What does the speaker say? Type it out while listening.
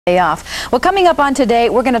Day off. Well, coming up on Today,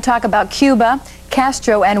 we're going to talk about Cuba,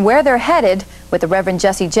 Castro, and where they're headed with the Reverend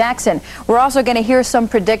Jesse Jackson. We're also going to hear some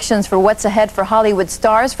predictions for what's ahead for Hollywood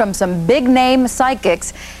stars from some big-name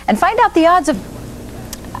psychics and find out the odds of...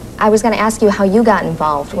 I was going to ask you how you got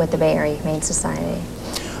involved with the Bay Area Humane Society.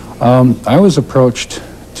 I was approached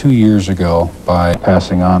 2 years ago by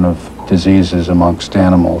passing on of diseases amongst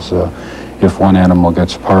animals. If one animal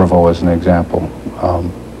gets parvo, as an example,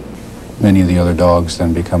 many of the other dogs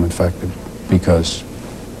then become infected because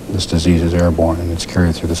this disease is airborne and it's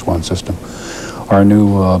carried through this one system. Our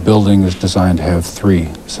new building is designed to have 3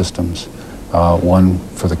 systems. One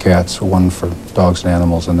for the cats, one for dogs and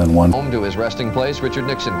animals, and then one... Home to his resting place, Richard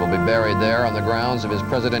Nixon will be buried there on the grounds of his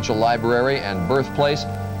presidential library and birthplace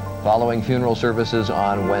following funeral services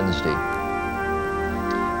on Wednesday.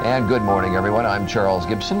 And good morning, everyone. I'm Charles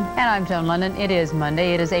Gibson. And I'm Joan Lunden. It is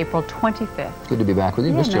Monday. It is April 25th. Good to be back with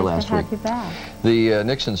you. Missed you last week. Nice to have you back. The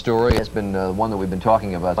Nixon story has been one that we've been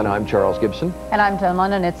talking about. And I'm Charles Gibson. And I'm Joan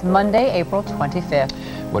Lunden. It's Monday, April 25th.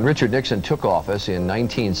 When Richard Nixon took office in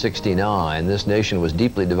 1969, this nation was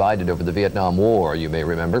deeply divided over the Vietnam War, you may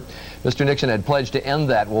remember. Mr. Nixon had pledged to end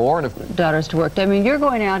that war. And daughters to work. I mean, you're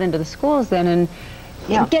going out into the schools then and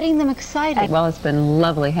getting them excited. Well, it's been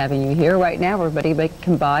lovely having you here. Right now, everybody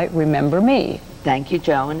can buy Remember Me. Thank you,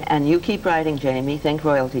 Joan. And you keep writing, Jamie. Think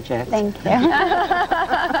royalty checks. Thank you.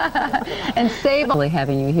 And save. Lovely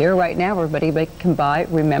having you here. Right now, everybody can buy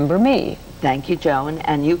Remember Me. Thank you, Joan.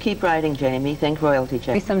 And you keep writing, Jamie. Think royalty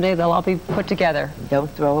checks. Someday they'll all be put together. Don't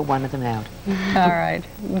throw one of them out. All right.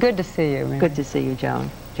 Good to see you, Mary. Good to see you, Joan.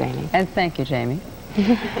 Jamie. And thank you, Jamie.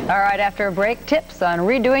 All right, after a break, tips on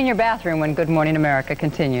redoing your bathroom when Good Morning America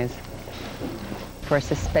continues. For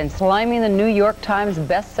suspense, climbing the New York Times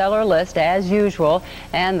bestseller list as usual,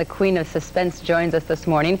 and the Queen of Suspense joins us this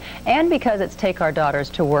morning. And because it's Take Our Daughters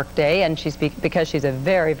to Work Day, and because she's a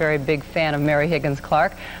very, very big fan of Mary Higgins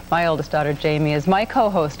Clark, my oldest daughter Jamie is my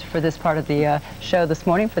co-host for this part of the show this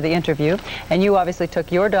morning for the interview. And you obviously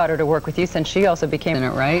took your daughter to work with you since she also became in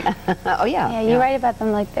it, right? Oh yeah. Yeah, you write about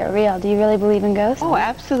them like they're real. Do you really believe in ghosts? Oh,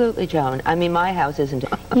 absolutely, Joan. I mean, my house isn't.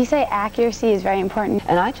 You say accuracy is very important.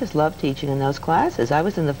 And I just love teaching in those classes. I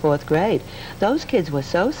was in the 4th grade. Those kids were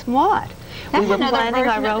so smart. We were planning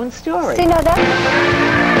our own story. See, no, that's...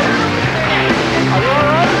 Are you all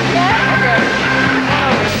right? Yeah? Okay.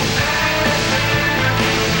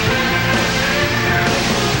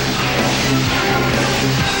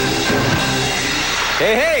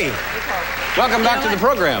 Hey! Welcome back to the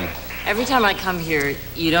program. Every time I come here,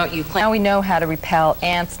 you claim... Now we know how to repel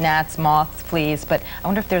ants, gnats, moths, fleas, but I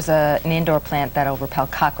wonder if there's an indoor plant that'll repel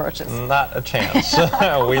cockroaches. Not a chance.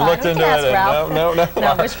 We looked into it and no.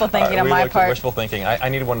 No, wishful thinking on my part. Wishful thinking. I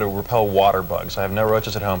needed one to repel water bugs. I have no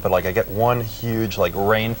roaches at home, but like I get one huge like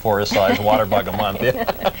rainforest-sized water bug a month.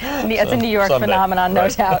 It's a New York phenomenon, no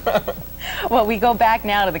doubt. Well, we go back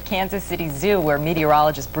now to the Kansas City Zoo, where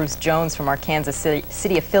meteorologist Bruce Jones from our Kansas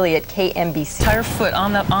City affiliate KMBC. Entire foot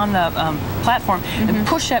on the platform and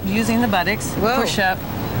push up using the buttocks. Whoa. Push up,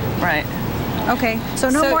 right. Okay, so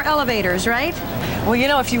no more elevators, right? Well, you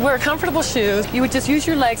know, if you wear comfortable shoes, you would just use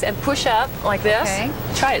your legs and push up like this. Okay.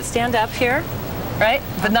 Try it, stand up here, right?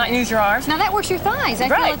 But not use your arms. Now that works your thighs. I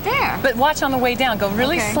feel it there. But watch on the way down. Go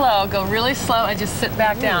really slow, and just sit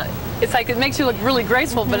back down. It's like it makes you look really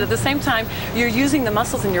graceful, but at the same time, you're using the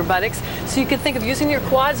muscles in your buttocks. So you could think of using your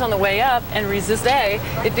quads on the way up and resist.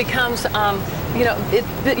 It becomes, you know,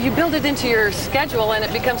 you build it into your schedule, and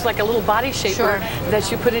it becomes like a little body shaper that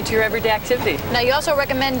you put into your everyday activity. Now you also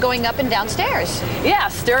recommend going up and down stairs. Yeah,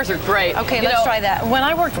 stairs are great. Okay, let's try that. When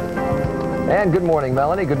I worked... And good morning,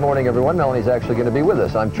 Melanie. Good morning, everyone. Melanie's actually going to be with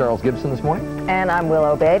us. I'm Charles Gibson this morning. And I'm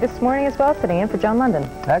Willow Bay this morning as well, sitting in for Joan Lunden.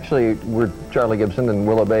 Actually, we're Charlie Gibson and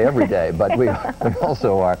Willow Bay every day, but we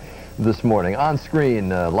also are this morning. On screen,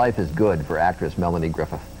 life is good for actress Melanie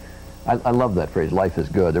Griffith. I love that phrase, life is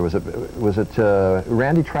good. There was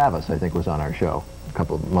Randy Travis, I think, was on our show a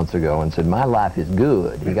couple of months ago and said, my life is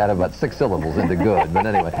good. He got about 6 syllables into good. But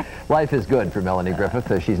anyway, life is good for Melanie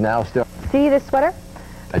Griffith. She's now still... See this sweater?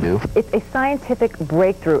 I do. It's a scientific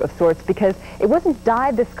breakthrough of sorts because it wasn't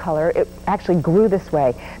dyed this color, it actually grew this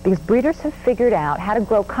way because breeders have figured out how to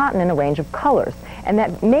grow cotton in a range of colors. And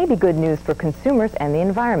that may be good news for consumers and the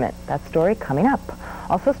environment. That story coming up.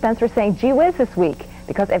 Also, Spencer saying, gee whiz this week,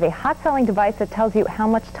 because of a hot-selling device that tells you how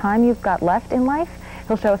much time you've got left in life.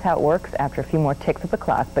 He'll show us how it works after a few more ticks of the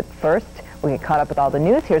clock. But first, We get caught up with all the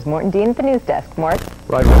news. Here's Morton Dean at the news desk. Mort?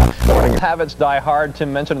 Right. Morning. Habits die hard.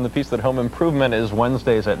 Tim mentioned in the piece that Home Improvement is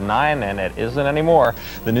Wednesdays at 9, and it isn't anymore.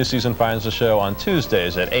 The new season finds the show on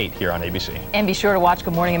Tuesdays at 8 here on ABC. And be sure to watch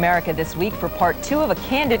Good Morning America this week for part 2 of a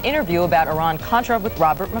candid interview about Iran-Contra with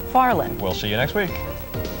Robert McFarland. We'll see you next week.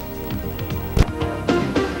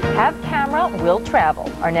 Have camera, will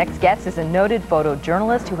travel. Our next guest is a noted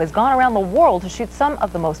photojournalist who has gone around the world to shoot some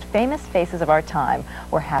of the most famous faces of our time.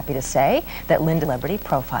 We're happy to say that Linda Celebrity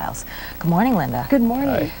Profiles. Good morning, Linda. Good morning.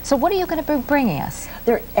 Hi. So what are you going to be bringing us?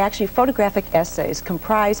 They're actually photographic essays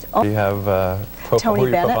comprised of You have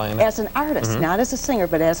Tony Bennett as an artist, not as a singer,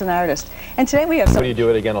 but as an artist. And today we have some... Would you do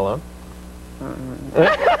it again alone?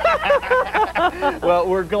 Well,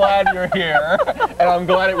 we're glad you're here, and I'm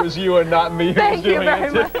glad it was you and not me who was doing it. Thank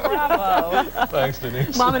you very much. Bravo. Thanks,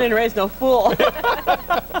 Denise. Mama didn't raise no fool.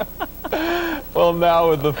 Well,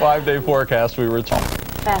 now with the 5-day forecast, we were talking.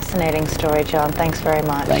 Fascinating story, Joan. Thanks very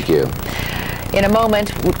much. Thank you. In a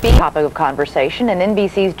moment, the topic of conversation, and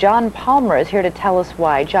NBC's John Palmer is here to tell us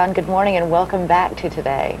why. John, good morning and welcome back to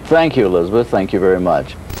Today. Thank you, Elizabeth. Thank you very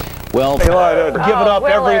much. Well, we're giving up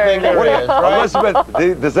everything there is, right?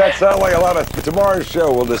 Elizabeth, does that sound like a lot of... Tomorrow's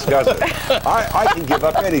show, we'll discuss it. I can give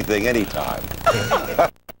up anything, anytime.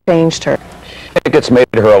 Changed her. I think it's made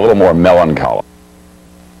her a little more melancholy.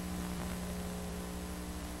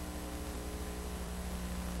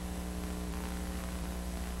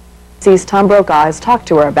 Sees Tom Brokaw has talked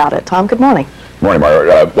to her about it. Tom, good morning. Morning,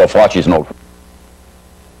 Margaret. Well, Fauci's an old...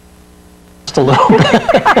 Just a little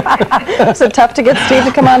bit. Was it tough to get Steve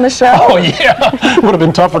to come on the show? Oh, yeah. Would have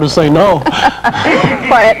been tougher to say no.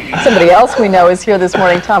 Quiet. Somebody else we know is here this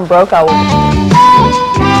morning, Tom Brokaw.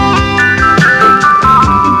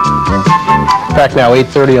 Back now,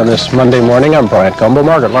 8:30 on this Monday morning. I'm Bryant Gumbel.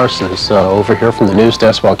 Margaret Larson is over here from the news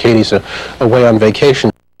desk while Katie's away on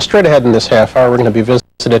vacation. Straight ahead in this half hour, we're going to be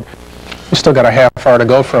visited. We still got a half hour to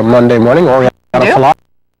go for a Monday morning. Or we got a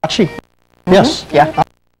Falachi. Yes. Yeah.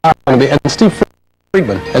 And Steve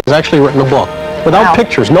Friedman has actually written a book without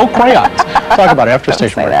pictures, no crayons. Talk about it after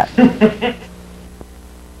station break.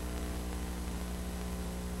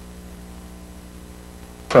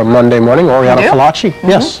 For a Monday morning, Oriana Falachi.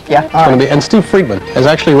 Yes. Yeah. It's going to be, and Steve Friedman has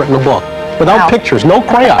actually written a book without pictures, no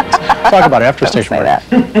crayons. Talk about it after station break.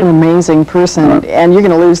 An amazing person, and you're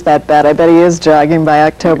going to lose that bet. I bet he is jogging by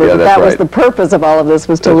October. Yeah, but that was the purpose of all of this,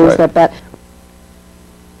 was to lose that bet.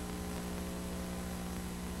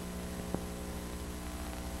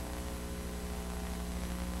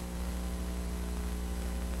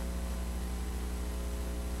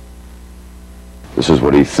 This is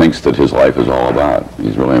what he thinks that his life is all about.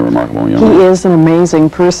 He's really a remarkable young man. He is an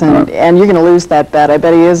amazing person, and you're going to lose that bet. I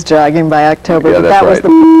bet he is jogging by October. Yeah, but that's that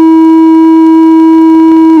was right.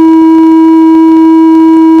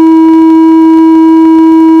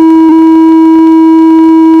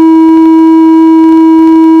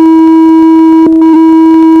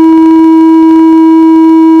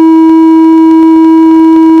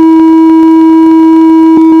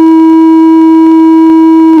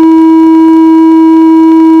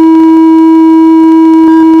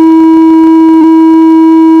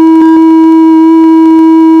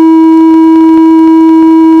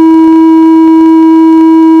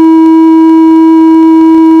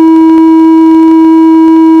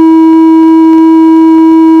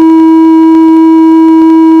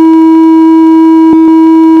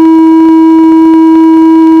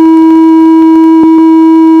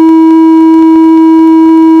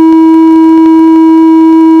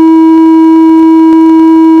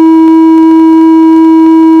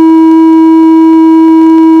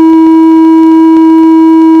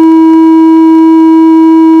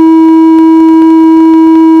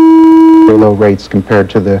 Rates compared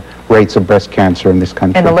to the rates of breast cancer in this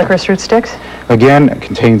country. And the licorice root sticks? Again, it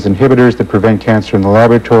contains inhibitors that prevent cancer in the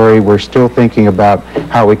laboratory. We're still thinking about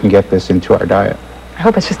how we can get this into our diet. I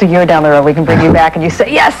hope it's just a year down the road we can bring you back and you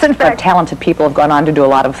say, yes, in fact. Talented people have gone on to do a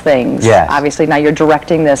lot of things. Yes. Obviously, now you're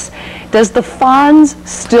directing this. Does the Fonz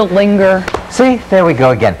still linger? See, there we go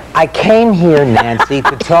again. I came here, Nancy,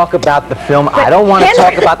 to talk about the film. I don't want to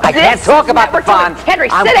talk about... I can't talk about the Fonz. Henry,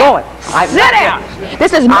 I'm sit going. down. Sit down.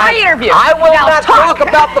 This is my interview. I will now not talk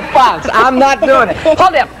about the Fonz. I'm not doing it.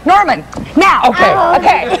 Hold him. Norman, now.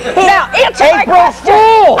 Okay. Now, answer my question.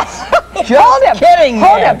 April Fools! Hold him. Kidding,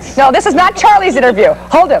 Hold him. Nancy. No, this is not Charlie's interview.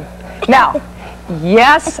 Hold him. Now,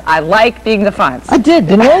 yes, I like being the Fonz. I did,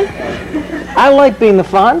 didn't I? I like being the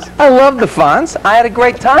Fonz. I love the Fonz. I had a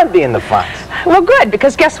great time being the Fonz. Well, good,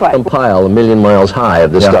 because guess what? Compile a million miles high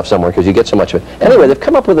of this stuff somewhere because you get so much of it. Anyway, they've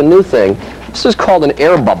come up with a new thing. This is called an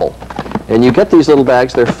air bubble. And you get these little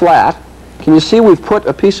bags, they're flat, can you see we've put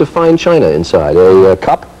a piece of fine china inside, a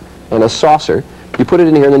cup and a saucer. You put it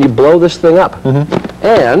in here and then you blow this thing up.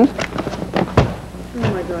 And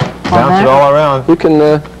bounce it all around. you can,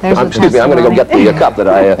 excuse me, I'm going to go get the cup that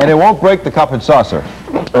I... And it won't break the cup and saucer.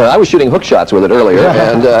 I was shooting hook shots with it earlier,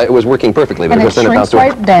 and it was working perfectly. But And it shrinks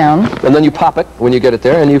right down. And then you pop it when you get it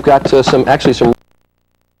there, and you've got some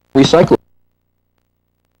recyclable.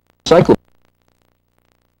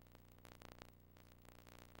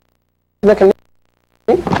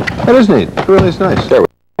 That is neat. It really is nice. There we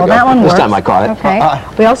Well, go. that one This works. time I caught it. Okay.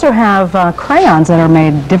 We also have crayons that are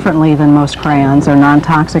made differently than most crayons. They're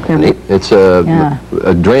non-toxic. They're It's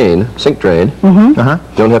a drain, sink drain.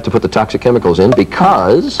 Mm-hmm. Don't have to put the toxic chemicals in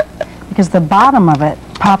because the bottom of it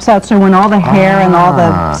pops out, so when all the hair and all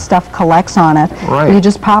the stuff collects on it, Right. you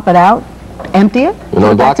just pop it out, empty it, put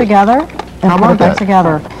it back together, and put it back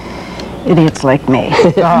together. Idiots like me.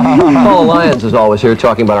 Paula Lyons is always here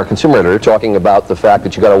talking about our consumer editor, talking about the fact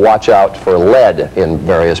that you got to watch out for lead in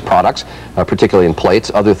various products, particularly in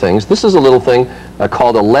plates, other things. This is a little thing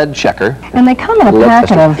called a lead checker. And they come in a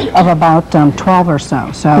packet of about 12 or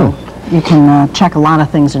so, so you can check a lot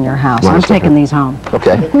of things in your house. I'm taking these home.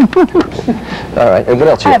 Okay. All right. And what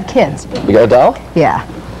else? I have kids. You got a doll? Yeah.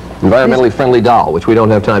 Environmentally friendly doll, which we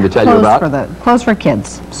don't have time to tell you about. Clothes for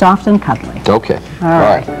kids, soft and cuddly. Okay. All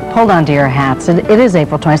right. Hold on to your hats. It is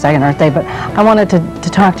April 22nd Earth Day, but I wanted to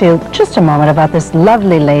talk to you just a moment about this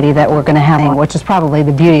lovely lady that we're going to have, which is probably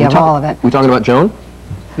the beauty of all of it. We talking about Joan?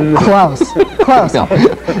 Close. Close. No.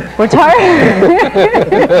 We're talking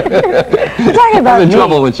about I'm in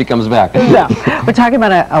trouble when she comes back. No. We're talking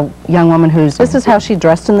about a young woman this is how she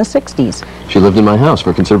dressed in the 60s. She lived in my house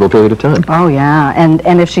for a considerable period of time. Oh, yeah.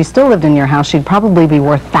 And if she still lived in your house, she'd probably be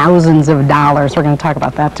worth thousands of dollars. We're going to talk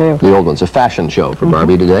about that, too. The old one's a fashion show for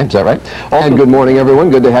Barbie today. Is that right? And good morning, everyone.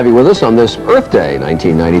 Good to have you with us on this Earth Day,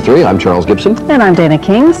 1993. I'm Charles Gibson. And I'm Dana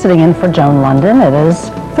King, sitting in for Joan Lunden. It is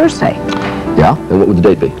Thursday. Yeah? And what would the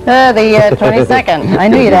date be? The 22nd. I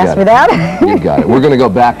knew you'd ask me that. You got it. We're going to go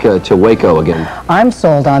back to Waco again. I'm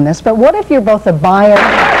sold on this, but what if you're both a buyer...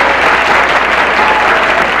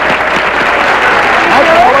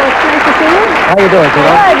 How you doing,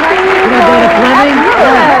 Carla?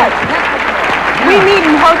 Good. We meet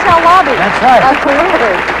in hotel lobby. That's right.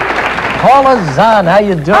 Absolutely. Paula, Zahn, how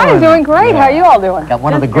you doing? I'm doing great. How are you all doing? Got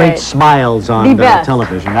one of the great smiles on The best.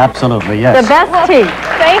 television. Absolutely, yes. The best tea.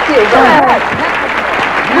 Thank you. Go ahead.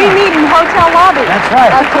 We meet in hotel lobby. That's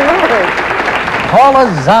right. Absolutely. Paula,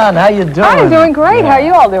 Zahn, how you doing? I'm doing great. How are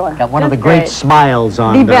you all doing? Got one of the great smiles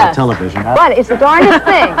on The best. television. But it's the darndest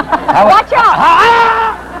thing. Watch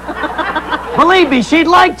out. Believe me, she'd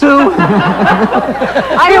like to.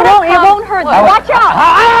 It won't hurt. Watch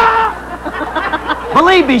out.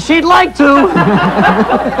 Believe me, she'd like to.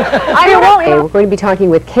 We're going to be talking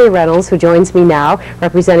with Kay Reynolds, who joins me now,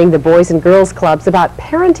 representing the Boys and Girls Clubs, about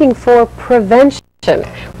parenting for prevention.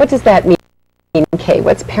 What does that mean, Kay?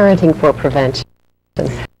 What's parenting for prevention?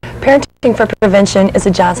 Parenting for Prevention is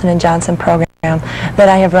a Johnson & Johnson program that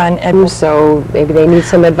I have run. So maybe they need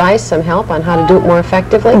some advice, some help on how to do it more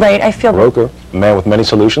effectively? Right, I feel... Roker, a man with many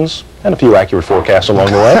solutions and a few accurate forecasts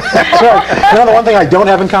along the way. So, you know the one thing I don't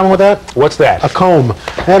have in common with that? What's that? A comb.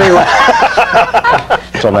 Anyway.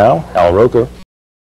 So now, Al Roker